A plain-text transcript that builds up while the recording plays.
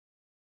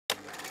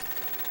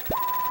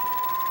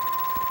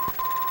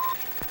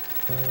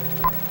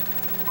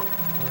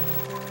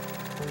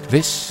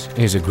This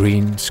is a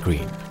green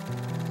screen.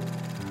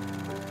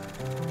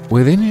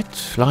 Within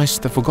it lies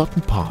the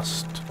forgotten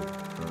past,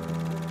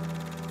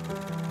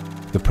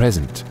 the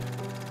present,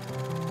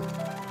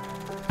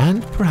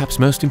 and perhaps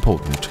most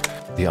important,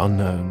 the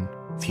unknown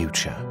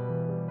future.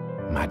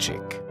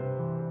 Magic.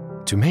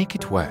 To make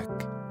it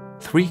work,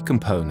 3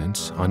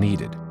 components are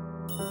needed.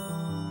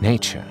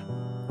 Nature,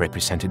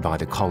 represented by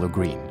the color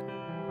green.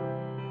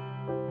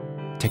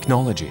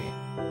 Technology,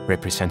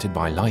 represented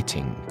by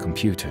lighting,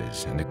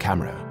 computers, and a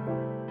camera.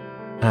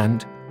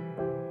 And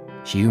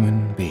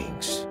human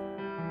beings.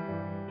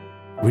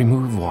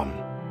 Remove one,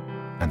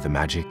 and the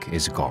magic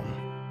is gone.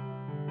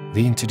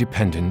 The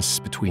interdependence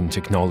between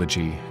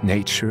technology,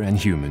 nature, and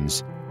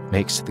humans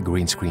makes the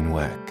green screen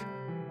work.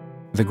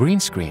 The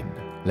green screen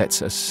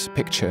lets us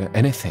picture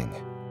anything.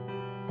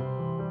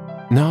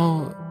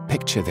 Now,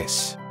 picture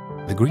this.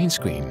 The green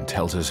screen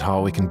tells us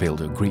how we can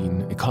build a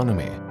green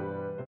economy.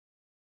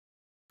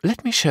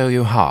 Let me show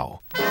you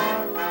how.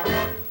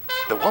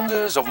 The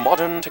wonders of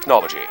modern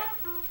technology.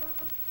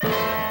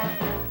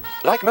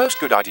 Like most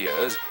good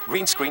ideas,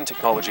 green screen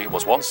technology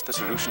was once the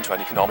solution to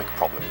an economic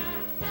problem.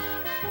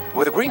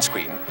 With a green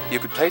screen, you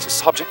could place a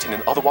subject in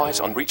an otherwise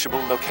unreachable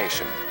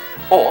location,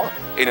 or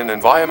in an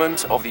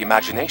environment of the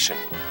imagination.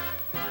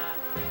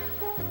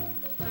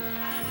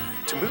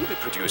 To movie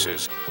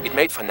producers, it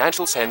made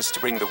financial sense to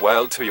bring the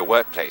world to your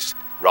workplace,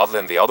 rather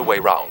than the other way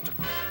round.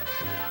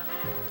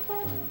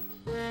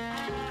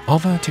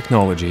 Other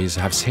technologies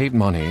have saved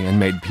money and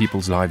made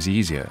people's lives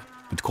easier,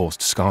 but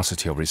caused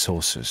scarcity of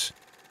resources.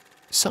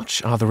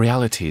 Such are the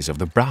realities of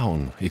the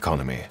brown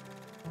economy.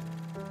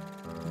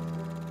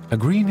 A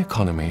green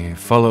economy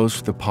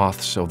follows the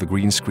paths of the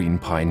green screen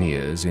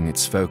pioneers in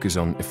its focus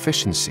on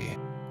efficiency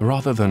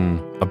rather than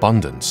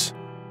abundance.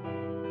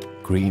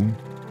 Green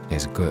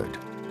is good.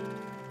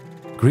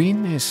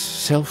 Green is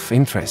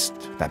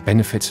self-interest that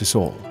benefits us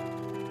all,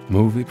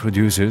 movie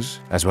producers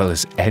as well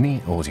as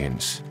any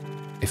audience.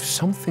 If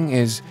something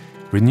is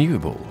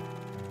renewable,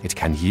 it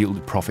can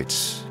yield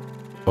profits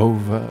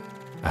over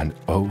and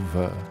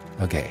over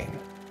again.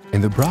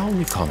 In the brown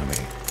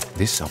economy,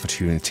 this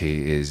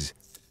opportunity is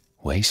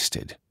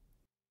wasted.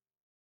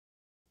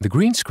 The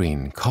green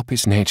screen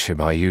copies nature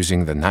by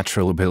using the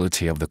natural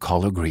ability of the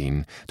color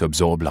green to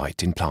absorb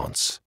light in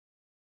plants.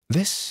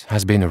 This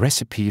has been a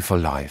recipe for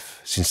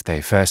life since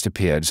they first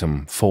appeared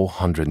some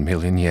 400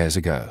 million years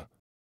ago.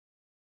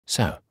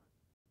 So,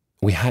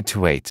 we had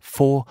to wait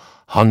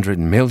 400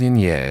 million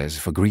years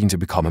for green to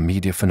become a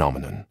media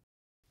phenomenon.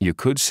 You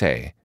could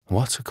say,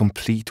 what a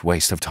complete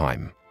waste of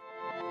time.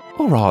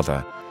 Or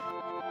rather,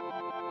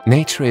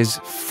 nature is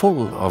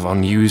full of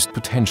unused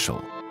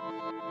potential.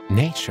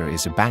 Nature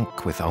is a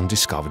bank with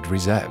undiscovered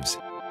reserves.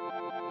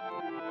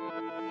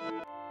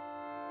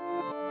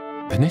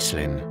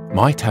 Penicillin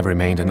might have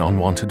remained an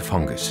unwanted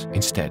fungus.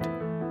 Instead,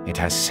 it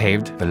has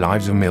saved the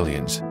lives of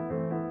millions.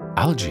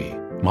 Algae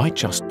might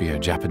just be a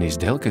Japanese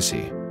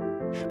delicacy,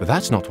 but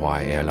that's not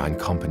why airline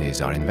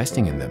companies are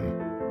investing in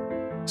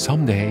them.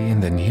 Someday in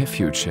the near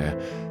future,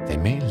 they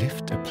may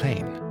lift a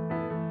plane.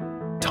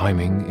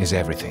 Timing is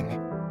everything.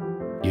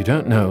 You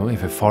don't know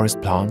if a forest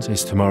plant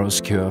is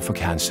tomorrow's cure for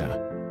cancer.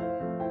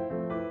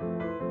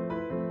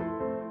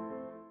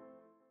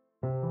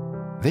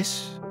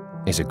 This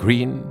is a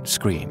green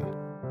screen.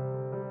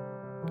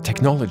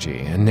 Technology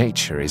and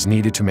nature is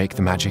needed to make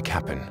the magic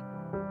happen.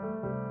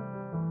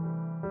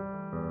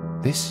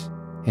 This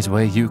is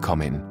where you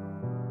come in,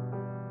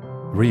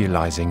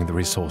 realizing the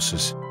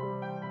resources.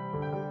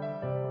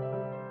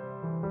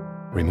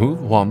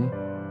 Remove one,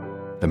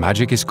 the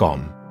magic is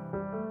gone.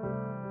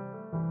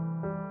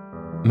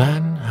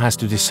 Man has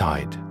to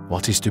decide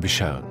what is to be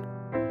shown,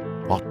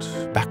 what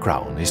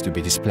background is to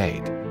be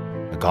displayed,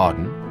 a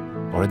garden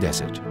or a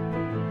desert,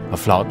 a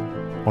flood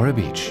or a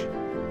beach,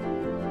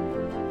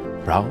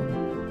 brown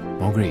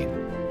or green.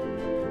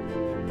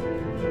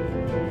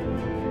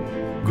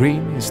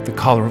 Green is the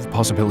color of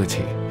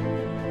possibility.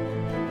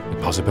 The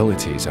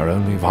possibilities are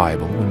only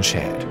viable when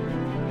shared.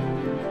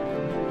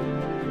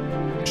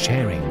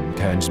 Sharing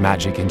turns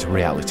magic into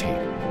reality.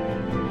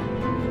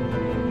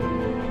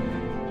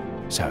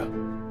 So,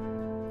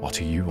 what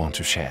do you want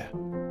to share?